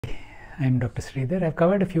I'm Dr. Sridhar. I've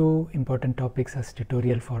covered a few important topics as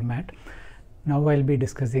tutorial format. Now I'll be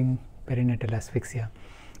discussing perinatal asphyxia.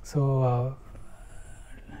 So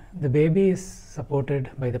the baby is supported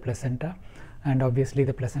by the placenta, and obviously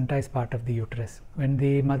the placenta is part of the uterus. When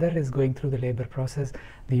the mother is going through the labor process,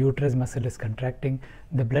 the uterus muscle is contracting.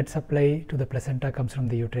 The blood supply to the placenta comes from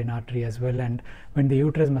the uterine artery as well, and when the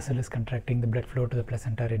uterus muscle is contracting, the blood flow to the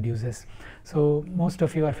placenta reduces. So most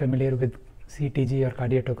of you are familiar with CTG or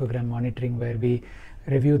cardiotocogram monitoring, where we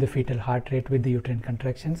review the fetal heart rate with the uterine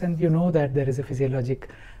contractions, and you know that there is a physiologic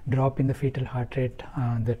drop in the fetal heart rate,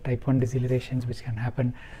 the type 1 decelerations which can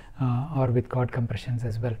happen, or with cord compressions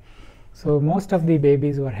as well. So most of the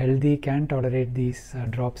babies who are healthy can tolerate these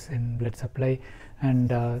drops in blood supply, and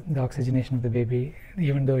the oxygenation of the baby,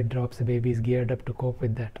 even though it drops, the baby is geared up to cope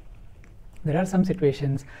with that. There are some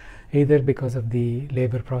situations, either because of the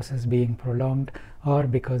labor process being prolonged or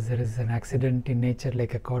because there is an accident in nature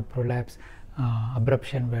like a cord prolapse,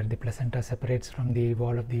 abruption, where the placenta separates from the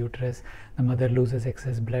wall of the uterus, the mother loses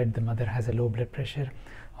excess blood, the mother has a low blood pressure,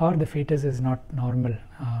 or the fetus is not normal,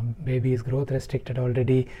 baby is growth restricted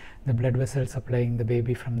already, the blood vessels supplying the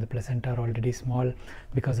baby from the placenta are already small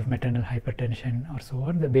because of maternal hypertension or so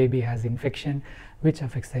on. The baby has infection which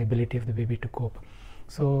affects the ability of the baby to cope.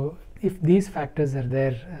 So if these factors are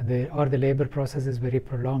there, or the labor process is very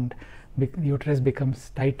prolonged, the uterus becomes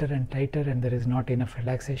tighter and tighter, and there is not enough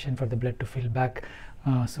relaxation for the blood to fill back.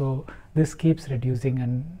 So this keeps reducing,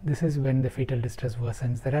 and this is when the fetal distress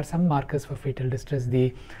worsens. There are some markers for fetal distress.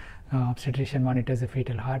 The obstetrician monitors the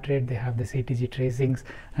fetal heart rate, they have the CTG tracings,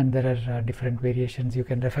 and there are different variations. You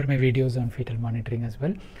can refer my videos on fetal monitoring as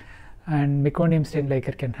well. And meconium stain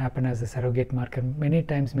liquor can happen as a surrogate marker. Many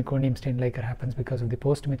times meconium stain liquor happens because of the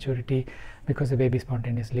post maturity, because the baby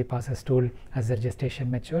spontaneously passes stool as their gestation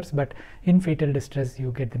matures. But in fetal distress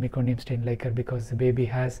you get the meconium stain liquor because the baby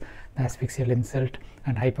has the asphyxial insult,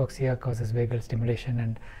 and hypoxia causes vagal stimulation,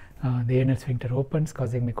 and the anal sphincter opens,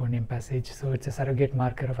 causing meconium passage. So it's a surrogate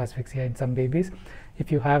marker of asphyxia in some babies.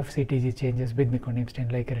 If you have CTG changes with meconium stain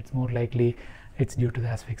liquor, it's more likely it's due to the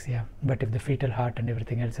asphyxia. But if the fetal heart and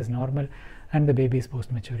everything else is normal and the baby is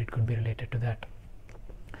post-mature, it could be related to that.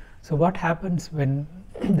 So what happens when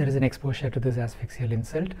there is an exposure to this asphyxial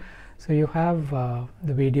insult? So you have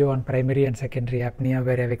the video on primary and secondary apnea,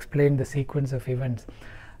 where I've explained the sequence of events,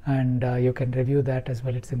 and you can review that as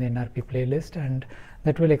well. It's in the NRP playlist, and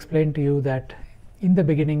that will explain to you that in the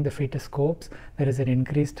beginning the fetus copes, there is an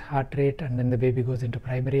increased heart rate, and then the baby goes into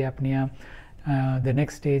primary apnea. The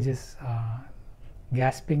next stage is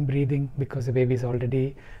gasping breathing, because the baby is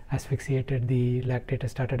already asphyxiated, the lactate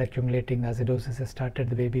has started accumulating, the acidosis has started,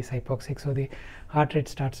 the baby is hypoxic, so the heart rate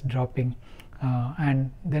starts dropping, and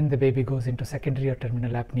then the baby goes into secondary or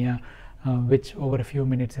terminal apnea, which over a few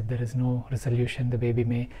minutes, if there is no resolution, the baby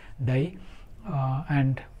may die.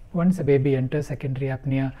 And once the baby enters secondary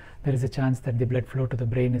apnea, there is a chance that the blood flow to the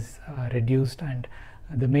brain is reduced, and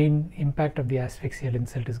the main impact of the asphyxial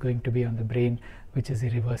insult is going to be on the brain, which is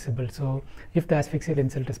irreversible. So if the asphyxial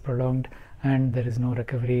insult is prolonged and there is no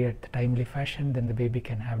recovery at the timely fashion, then the baby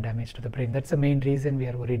can have damage to the brain. That's the main reason we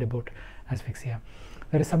are worried about asphyxia.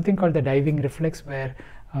 There is something called the diving reflex, where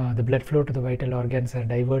the blood flow to the vital organs are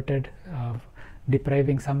diverted,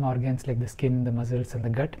 depriving some organs like the skin, the muscles, and the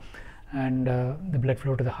gut, and the blood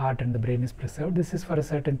flow to the heart and the brain is preserved. This is for a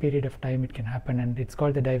certain period of time it can happen, and it's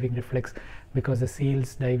called the diving reflex because the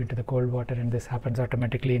seals dive into the cold water, and this happens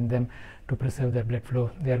automatically in them to preserve their blood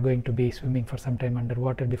flow. They are going to be swimming for some time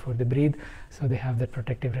underwater before they breathe, so they have that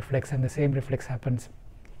protective reflex, and the same reflex happens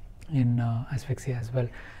in asphyxia as well.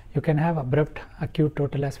 You can have abrupt acute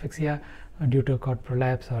total asphyxia due to a cord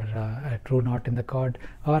prolapse or a true knot in the cord,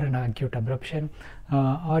 or an acute abruption,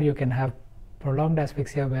 or you can have prolonged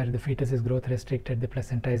asphyxia where the fetus is growth restricted, the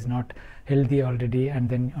placenta is not healthy already, and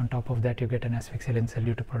then on top of that you get an asphyxial insult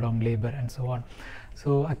due to prolonged labor, and so on.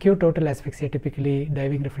 So acute total asphyxia, typically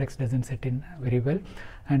diving reflex doesn't set in very well,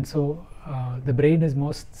 and so the brain is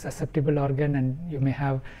most susceptible organ, and you may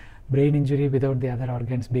have brain injury without the other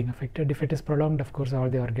organs being affected. If it is prolonged, of course all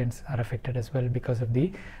the organs are affected as well because of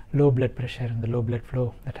the low blood pressure and the low blood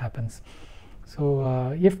flow that happens.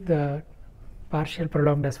 So if the partial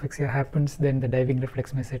prolonged asphyxia happens, then the diving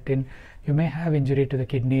reflex may set in. You may have injury to the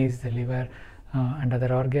kidneys, the liver, and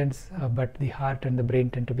other organs, but the heart and the brain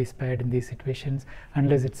tend to be spared in these situations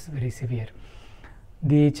unless it's very severe.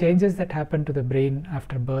 The changes that happen to the brain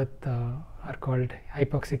after birth are called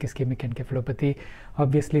hypoxic ischemic encephalopathy.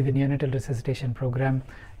 Obviously the neonatal resuscitation program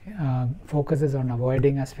focuses on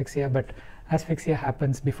avoiding asphyxia, but asphyxia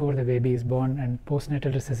happens before the baby is born, and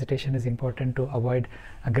postnatal resuscitation is important to avoid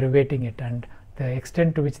aggravating it, and the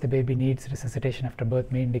extent to which the baby needs resuscitation after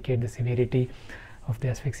birth may indicate the severity of the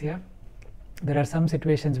asphyxia. There are some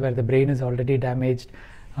situations where the brain is already damaged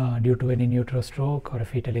due to an in utero stroke or a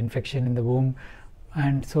fetal infection in the womb,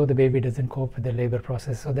 and so the baby doesn't cope with the labor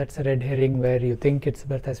process. So that's a red herring where you think it's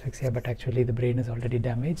birth asphyxia, but actually the brain is already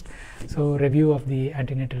damaged. So review of the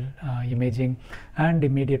antenatal imaging and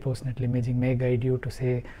immediate postnatal imaging may guide you to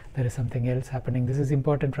say there is something else happening. This is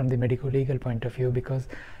important from the medico-legal point of view because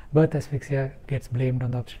birth asphyxia gets blamed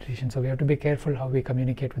on the obstetrician. So we have to be careful how we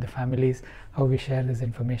communicate with the families, how we share this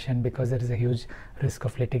information, because there is a huge risk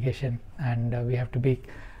of litigation, and we have to be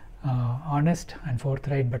honest and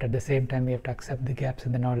forthright, but at the same time we have to accept the gaps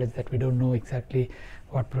in the knowledge that we don't know exactly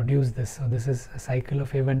what produced this. So this is a cycle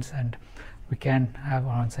of events, and we can have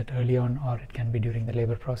onset early on, or it can be during the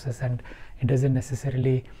labor process, and it doesn't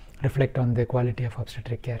necessarily reflect on the quality of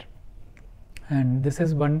obstetric care. And this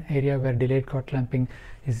is one area where delayed cord clamping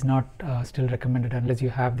is not still recommended unless you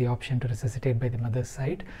have the option to resuscitate by the mother's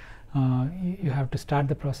side. You have to start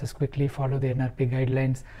the process quickly, follow the NRP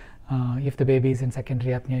guidelines. If the baby is in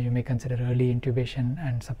secondary apnea, you may consider early intubation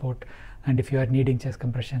and support, and if you are needing chest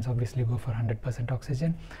compressions, obviously go for 100%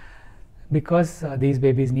 oxygen. Because these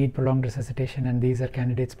babies need prolonged resuscitation and these are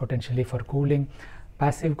candidates potentially for cooling,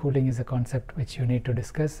 passive cooling is a concept which you need to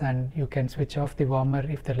discuss, and you can switch off the warmer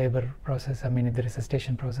if the labor process, if the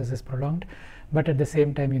resuscitation process is prolonged, but at the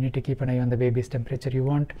same time you need to keep an eye on the baby's temperature. You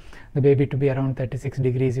want the baby to be around 36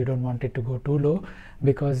 degrees, you don't want it to go too low,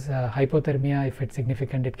 because hypothermia, if it's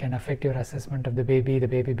significant, it can affect your assessment of the baby. The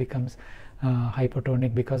baby becomes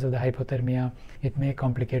hypotonic because of the hypothermia. It may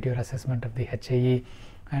complicate your assessment of the HAE,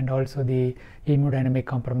 and also the hemodynamic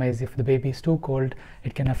compromise. If the baby is too cold,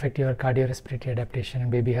 it can affect your cardiorespiratory adaptation, and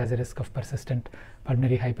baby has a risk of persistent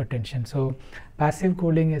pulmonary hypertension. So passive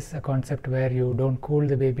cooling is a concept where you don't cool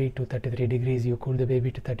the baby to 33 degrees, you cool the baby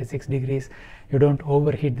to 36 degrees, you don't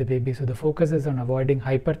overheat the baby. So the focus is on avoiding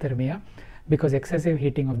hyperthermia, because excessive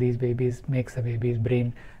heating of these babies makes the baby's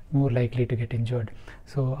brain more likely to get injured.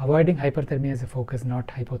 So avoiding hyperthermia is a focus, not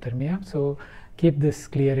hypothermia. So keep this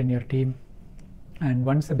clear in your team. And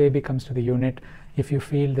once the baby comes to the unit, if you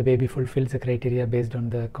feel the baby fulfills the criteria based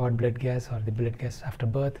on the cord blood gas or the blood gas after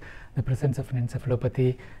birth, the presence of an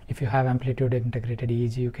encephalopathy, if you have amplitude integrated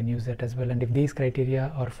EEG, you can use that as well. And if these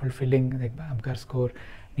criteria are fulfilling, the Apgar score,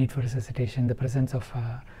 need for resuscitation, the presence of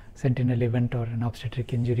a sentinel event or an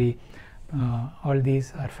obstetric injury, all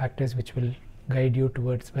these are factors which will guide you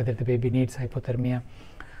towards whether the baby needs hypothermia.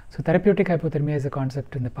 So therapeutic hypothermia is a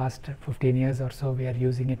concept in the past 15 years or so. We are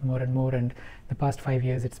using it more and more, and the past 5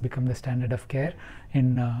 years it's become the standard of care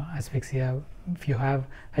in asphyxia. If you have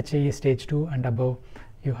HAE stage 2 and above,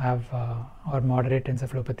 you have or moderate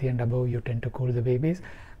encephalopathy and above, you tend to cool the babies.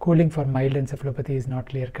 Cooling for mild encephalopathy is not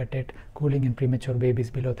clear-cut. Cooling in premature babies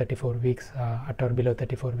below 34 weeks at or below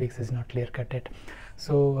 34 weeks is not clear-cut.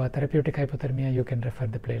 So therapeutic hypothermia, you can refer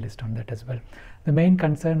the playlist on that as well. The main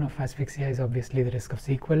concern of asphyxia is obviously the risk of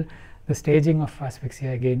sequel. The staging of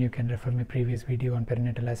asphyxia, again, you can refer my previous video on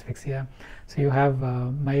perinatal asphyxia. So you have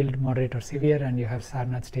mild, moderate or severe, and you have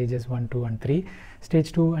Sarnath stages 1, 2 and 3.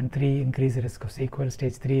 Stage 2 and 3 increase the risk of sequel.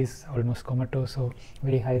 Stage 3 is almost comatose, so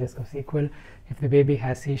very high risk of sequel. If the baby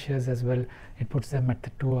has seizures as well, it puts them at the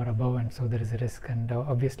 2 or above, and so there is a risk. And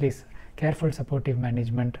obviously careful supportive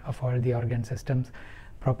management of all the organ systems,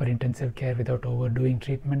 proper intensive care without overdoing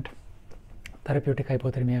treatment, therapeutic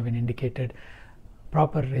hypothermia when indicated,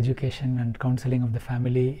 proper education and counseling of the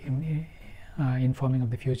family, informing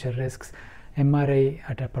of the future risks, MRI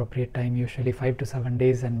at appropriate time, usually 5 to 7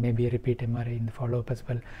 days, and maybe a repeat MRI in the follow-up as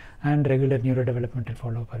well, and regular neurodevelopmental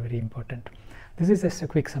follow-up are very important. This is just a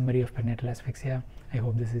quick summary of perinatal asphyxia. I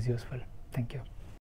hope this is useful. Thank you.